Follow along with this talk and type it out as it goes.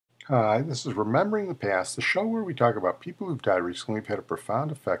Hi, this is Remembering the Past, the show where we talk about people who've died recently who've had a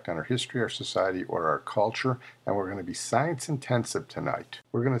profound effect on our history, our society, or our culture, and we're going to be science intensive tonight.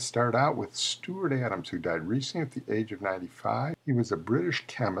 We're going to start out with Stewart Adams, who died recently at the age of 95. He was a British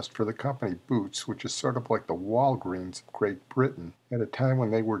chemist for the company Boots, which is sort of like the Walgreens of Great Britain, at a time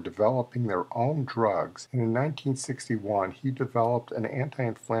when they were developing their own drugs. And in 1961, he developed an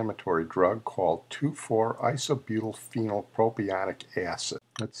anti-inflammatory drug called 2,4-isobutylphenylpropionic acid.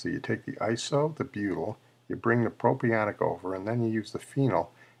 Let's see, you take the iso, the butyl, you bring the propionic over, and then you use the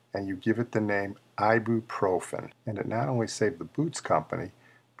phenol, and you give it the name ibuprofen. And it not only saved the Boots Company,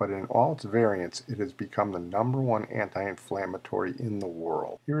 but in all its variants, it has become the #1 anti-inflammatory in the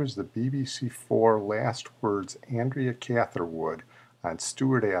world. Here is the BBC4 Last Words Andrea Catherwood on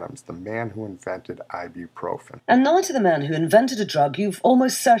Stewart Adams, the man who invented ibuprofen. And now to the man who invented a drug you've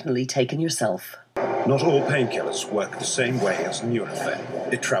almost certainly taken yourself. Not all painkillers work the same way as Nurofen.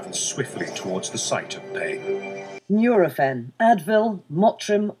 It travels swiftly towards the site of pain. Nurofen, Advil,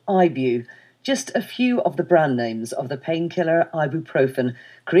 Motrin, Ibu. Just a few of the brand names of the painkiller ibuprofen,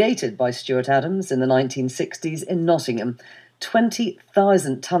 created by Stewart Adams in the 1960s in Nottingham.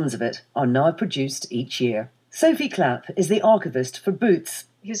 20,000 tons of it are now produced each year. Sophie Clapp is the archivist for Boots.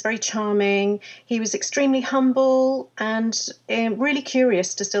 He was very charming, he was extremely humble and really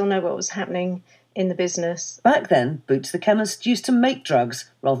curious to still know what was happening in the business. Back then, Boots the chemist used to make drugs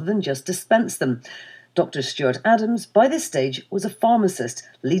rather than just dispense them. Dr. Stewart Adams, by this stage, was a pharmacist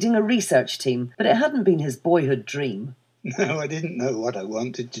leading a research team, but it hadn't been his boyhood dream. No, I didn't know what I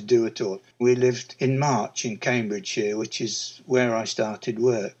wanted to do at all. We lived in March in Cambridgeshire, which is where I started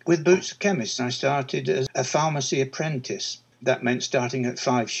work. With Boots the Chemist, I started as a pharmacy apprentice. That meant starting at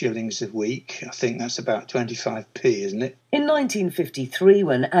 5 shillings a week. I think that's about 25p, isn't it? In 1953,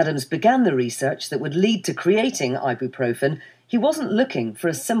 when Adams began the research that would lead to creating ibuprofen, he wasn't looking for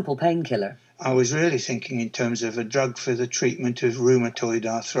a simple painkiller. I was really thinking in terms of a drug for the treatment of rheumatoid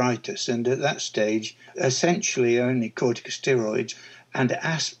arthritis, and at that stage, essentially only corticosteroids and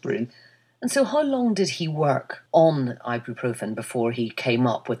aspirin. And so how long did he work on ibuprofen before he came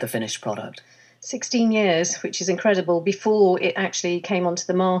up with the finished product? 16 years, which is incredible, before it actually came onto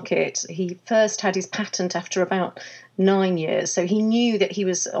the market. He first had his patent after about 9 years, so he knew that he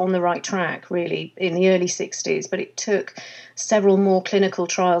was on the right track, really, in the early 60s, but it took several more clinical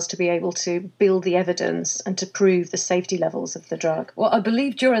trials to be able to build the evidence and to prove the safety levels of the drug. Well, I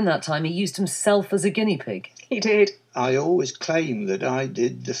believe during that time he used himself as a guinea pig. He did. I always claim that I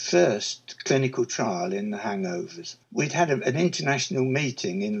did the first clinical trial in the hangovers. We'd had an international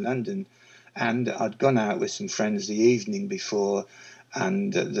meeting in London, and I'd gone out with some friends the evening before,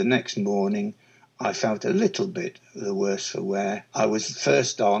 and the next morning I felt a little bit the worse for wear. I was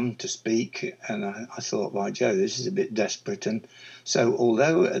first on to speak, and I thought, by Joe, this is a bit desperate. And so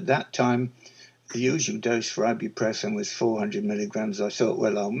although at that time the usual dose for ibuprofen was 400 milligrams, I thought,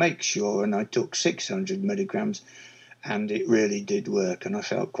 well, I'll make sure, and I took 600 milligrams, and it really did work, and I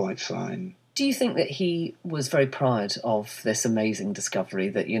felt quite fine. Do you think that he was very proud of this amazing discovery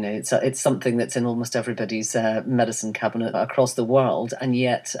that, you know, it's something that's in almost everybody's medicine cabinet across the world, and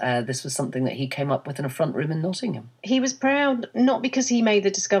yet this was something that he came up with in a front room in Nottingham? He was proud, not because he made the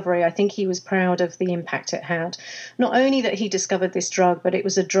discovery. I think he was proud of the impact it had. Not only that he discovered this drug, but it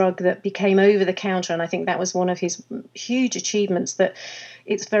was a drug that became over the counter, and I think that was one of his huge achievements, that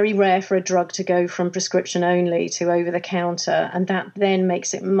it's very rare for a drug to go from prescription only to over the counter, and that then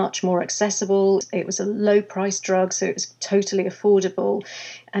makes it much more accessible. It was a low price drug, so it was totally affordable,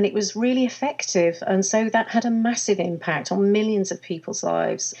 and it was really effective, and so that had a massive impact on millions of people's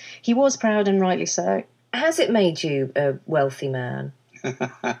lives. He was proud, and rightly so. Has it made you a wealthy man?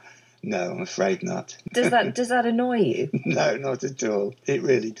 No, I'm afraid not. Does that annoy you? No, not at all. It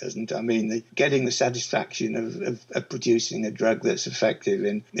really doesn't. I mean, getting the satisfaction of producing a drug that's effective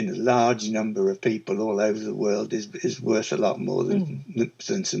in a large number of people all over the world is worth a lot more than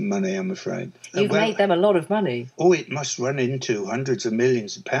some money, I'm afraid. You've made them a lot of money. Oh, it must run into hundreds of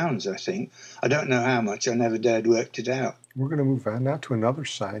millions of pounds, I think. I don't know how much. I never dared work it out. We're going to move on now to another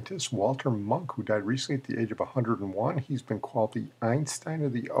scientist, Walter Munk, who died recently at the age of 101. He's been called the Einstein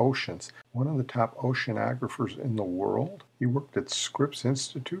of the oceans, one of the top oceanographers in the world. He worked at Scripps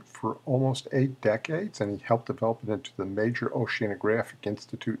Institute for almost 8 decades, and he helped develop it into the major oceanographic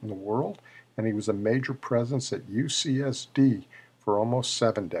institute in the world, and he was a major presence at UCSD for almost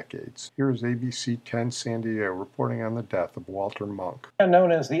 7 decades. Here is ABC 10 San Diego reporting on the death of Walter Munk.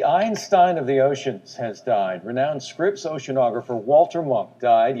 Known as the Einstein of the oceans has died. Renowned Scripps oceanographer Walter Munk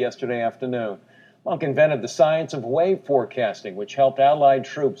died yesterday afternoon. Munk invented the science of wave forecasting, which helped Allied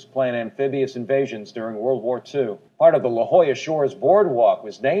troops plan amphibious invasions during World War II. Part of the La Jolla Shores Boardwalk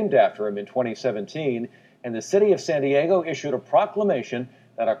was named after him in 2017, and the city of San Diego issued a proclamation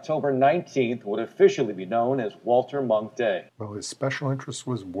that October 19th would officially be known as Walter Munk Day. Well, his special interest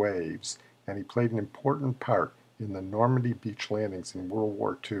was waves, and he played an important part in the Normandy beach landings in World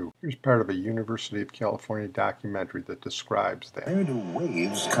War II. Here's part of a University of California documentary that describes that. Where do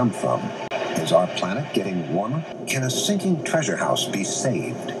waves come from? Is our planet getting warmer? Can a sinking treasure house be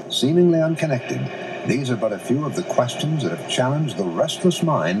saved? Seemingly unconnected, these are but a few of the questions that have challenged the restless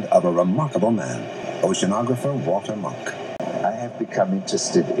mind of a remarkable man, oceanographer Walter Munk. I have become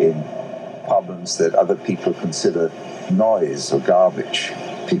interested in problems that other people consider noise or garbage.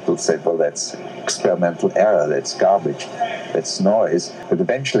 People said, well, that's experimental error, that's garbage, that's noise. But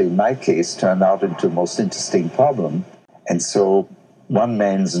eventually, in my case, turned out into the most interesting problem. And so one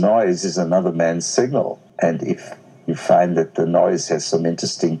man's noise is another man's signal. And if you find that the noise has some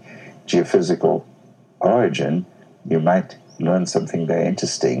interesting geophysical origin, you might learn something very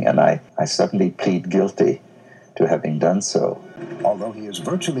interesting. And I certainly plead guilty to having done so. Although he is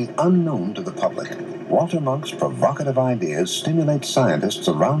virtually unknown to the public, Walter Munk's provocative ideas stimulate scientists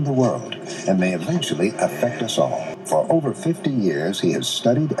around the world and may eventually affect us all. For over 50 years, he has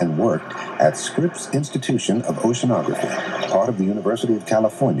studied and worked at Scripps Institution of Oceanography, part of the University of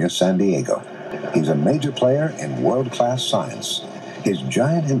California, San Diego. He's a major player in world-class science, his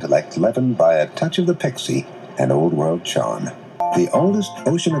giant intellect leavened by a touch of the pixie and old-world charm. The oldest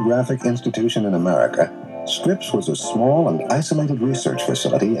oceanographic institution in America, Scripps was a small and isolated research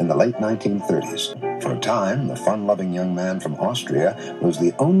facility in the late 1930s. For a time, the fun-loving young man from Austria was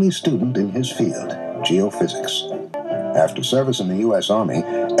the only student in his field, geophysics. After service in the U.S. Army,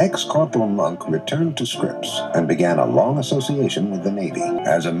 ex-Corporal Munk returned to Scripps and began a long association with the Navy.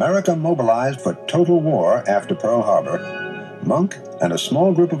 As America mobilized for total war after Pearl Harbor, Munk and a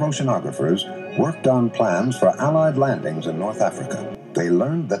small group of oceanographers worked on plans for Allied landings in North Africa. They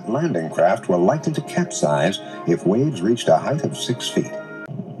learned that landing craft were likely to capsize if waves reached a height of 6 feet.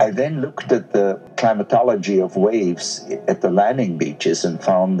 I then looked at the climatology of waves at the landing beaches and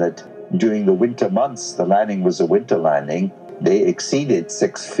found that during the winter months, the landing was a winter landing. They exceeded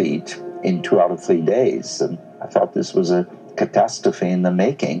 6 feet in 2 out of 3 days. And I thought this was a catastrophe in the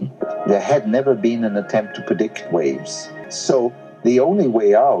making. There had never been an attempt to predict waves. So the only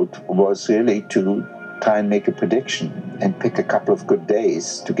way out was really to try and make a prediction and pick a couple of good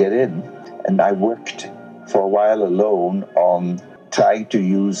days to get in. And I worked for a while alone on trying to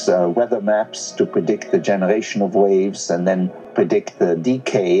use weather maps to predict the generation of waves and then predict the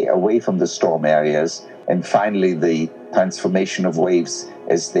decay away from the storm areas, and finally the transformation of waves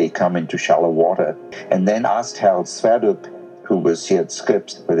as they come into shallow water. And then asked Harold Sverdrup, who was here at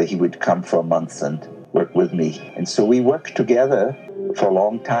Scripps, whether he would come for a month and work with me. And so we worked together for a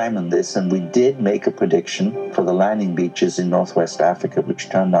long time on this, and we did make a prediction for the landing beaches in Northwest Africa, which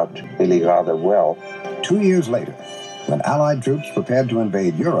turned out really rather well. 2 years later, when Allied troops prepared to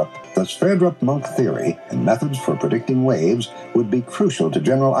invade Europe, the Sverdrup-Munk theory and methods for predicting waves would be crucial to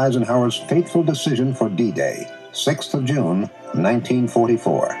General Eisenhower's fateful decision for D-Day, 6th of June,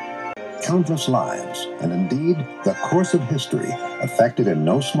 1944. Countless lives, and indeed the course of history, affected in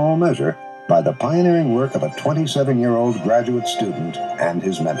no small measure by the pioneering work of a 27-year-old graduate student and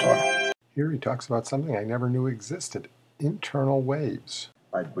his mentor. Here he talks about something I never knew existed, internal waves.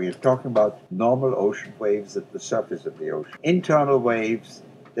 Right, we are talking about normal ocean waves at the surface of the ocean. Internal waves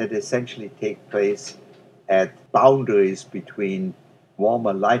that essentially take place at boundaries between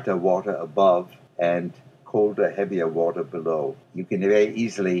warmer, lighter water above and colder, heavier water below. You can very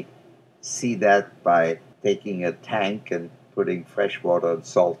easily see that by taking a tank and putting fresh water and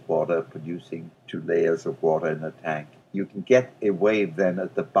salt water, producing 2 layers of water in a tank. You can get a wave then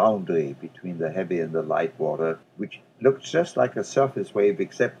at the boundary between the heavy and the light water, which looks just like a surface wave,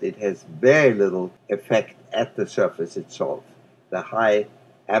 except it has very little effect at the surface itself. The high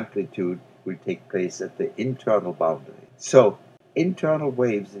amplitude will take place at the internal boundary. So internal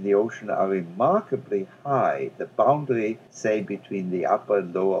waves in the ocean are remarkably high. The boundary, say, between the upper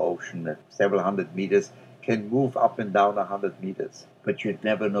and lower ocean at several hundred meters, can move up and down 100 meters, but you'd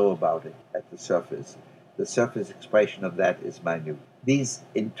never know about it at the surface. The surface expression of that is minute. These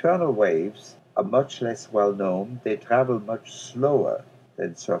internal waves are much less well known. They travel much slower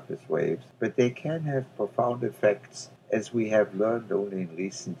than surface waves, but they can have profound effects, as we have learned only in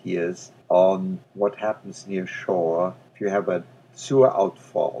recent years, on what happens near shore. If you have a sewer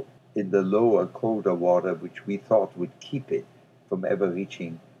outfall in the lower, colder water, which we thought would keep it from ever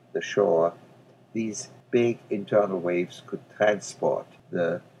reaching the shore, these big internal waves could transport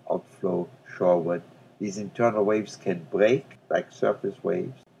the outflow shoreward. These internal waves can break like surface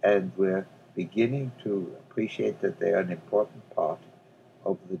waves, and we're beginning to appreciate that they are an important part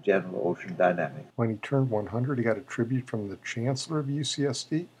of the general ocean dynamic. When he turned 100, he got a tribute from the Chancellor of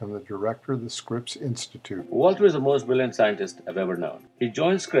UCSD and the Director of the Scripps Institute. Walter is the most brilliant scientist I've ever known. He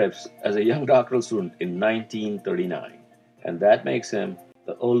joined Scripps as a young doctoral student in 1939, and that makes him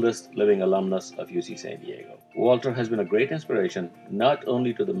the oldest living alumnus of UC San Diego. Walter has been a great inspiration not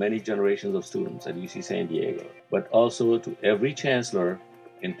only to the many generations of students at UC San Diego, but also to every chancellor,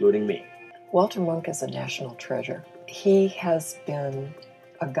 including me. Walter Munk is a national treasure. He has been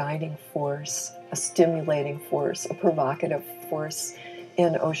a guiding force, a stimulating force, a provocative force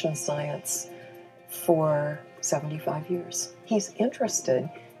in ocean science for 75 years. He's interested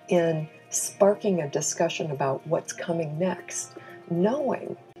in sparking a discussion about what's coming next,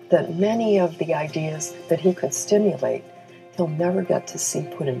 knowing that many of the ideas that he could stimulate, he'll never get to see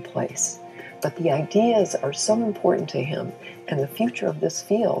put in place. But the ideas are so important to him, and the future of this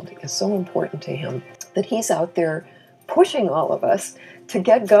field is so important to him, that he's out there pushing all of us to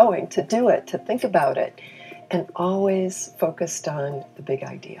get going, to do it, to think about it, and always focused on the big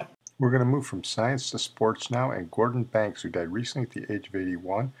idea. We're going to move from science to sports now, and Gordon Banks, who died recently at the age of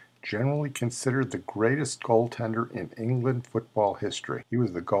 81, generally considered the greatest goaltender in England football history. He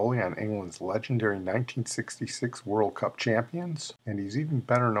was the goalie on England's legendary 1966 World Cup champions, and he's even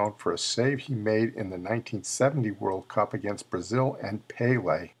better known for a save he made in the 1970 World Cup against Brazil and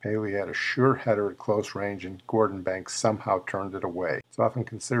Pele. Pele had a sure header at close range, and Gordon Banks somehow turned it away. It's often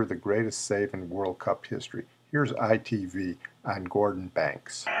considered the greatest save in World Cup history. Here's ITV on Gordon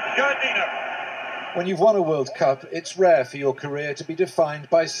Banks. When you've won a World Cup, it's rare for your career to be defined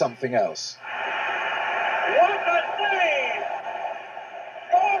by something else. What a save!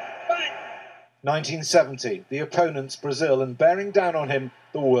 1970, the opponents Brazil, and bearing down on him,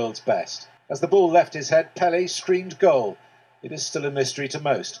 the world's best. As the ball left his head, Pele screamed goal. It is still a mystery to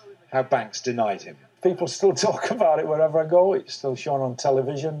most how Banks denied him. People still talk about it wherever I go. It's still shown on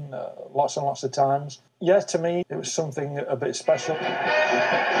television lots and lots of times. Yeah, to me, it was something a bit special.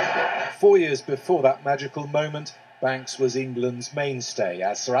 4 years before that magical moment, Banks was England's mainstay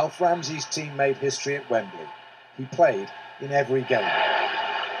as Sir Alf Ramsey's team made history at Wembley. He played in every game.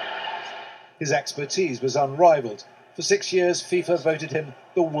 His expertise was unrivaled. For 6 years, FIFA voted him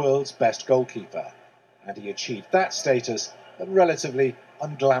the world's best goalkeeper. And he achieved that status at relatively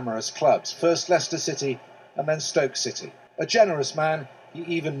unglamorous clubs, first Leicester City and then Stoke City. A generous man, he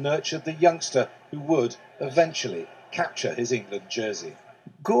even nurtured the youngster who would eventually capture his England jersey.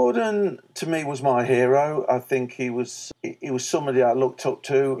 Gordon, to me, was my hero. I think he was somebody I looked up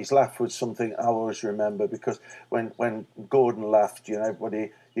to. His laugh was something I always remember, because when Gordon laughed,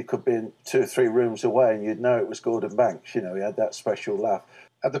 everybody, you could be in 2 or 3 rooms away and you'd know it was Gordon Banks. He had that special laugh.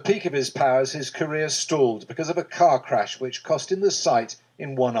 At the peak of his powers, his career stalled because of a car crash which cost him the sight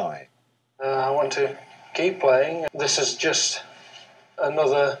in one eye. I want to keep playing. This is just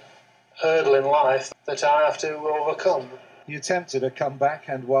another hurdle in life that I have to overcome. He attempted a comeback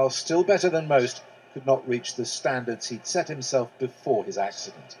and, while still better than most, could not reach the standards he'd set himself before his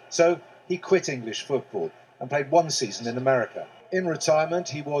accident. So he quit English football and played 1 season in America. In retirement,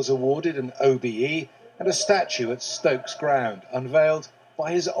 he was awarded an OBE and a statue at Stoke's ground, unveiled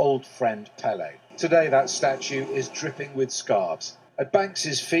by his old friend Pele. Today that statue is dripping with scarves. At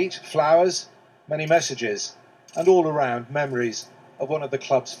Banks's feet, flowers, many messages, and all around memories of one of the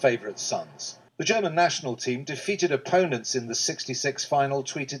club's favourite sons. The German national team defeated opponents in the '66 final,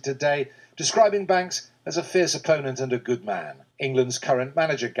 tweeted today, describing Banks as a fierce opponent and a good man. England's current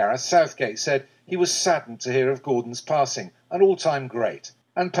manager Gareth Southgate said he was saddened to hear of Gordon's passing, an all-time great.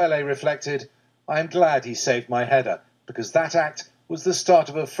 And Pelé reflected, "I am glad he saved my header, because that act was the start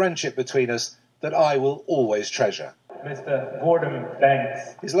of a friendship between us that I will always treasure." Mr. Gordon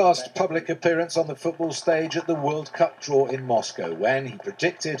Banks. His last public appearance on the football stage at the World Cup draw in Moscow, when he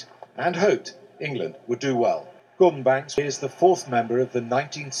predicted and hoped England would do well. Gordon Banks is the 4th member of the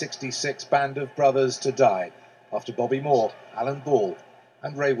 1966 band of brothers to die, after Bobby Moore, Alan Ball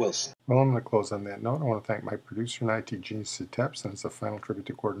and Ray Wilson. Well, I'm going to close on that note. I want to thank my producer and IT genius, Teps, and as a final tribute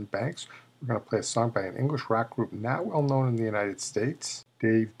to Gordon Banks, we're going to play a song by an English rock group not well known in the United States,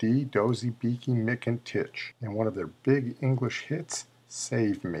 Dave D, Dozy, Beaky, Mick, and Titch, and one of their big English hits,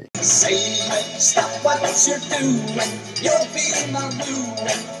 Save Me. Save me, stop what you're doing. You're feeling my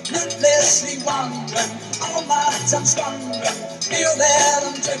ruin, ruthlessly wandering. All my time's wandering. Feel that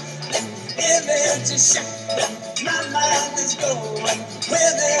I'm drifting, image is shifting. My mind is going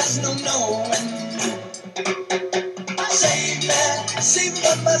where there's no knowing. Save me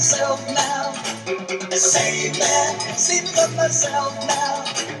from myself now. Save me from myself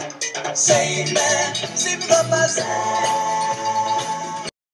now. Save me from myself.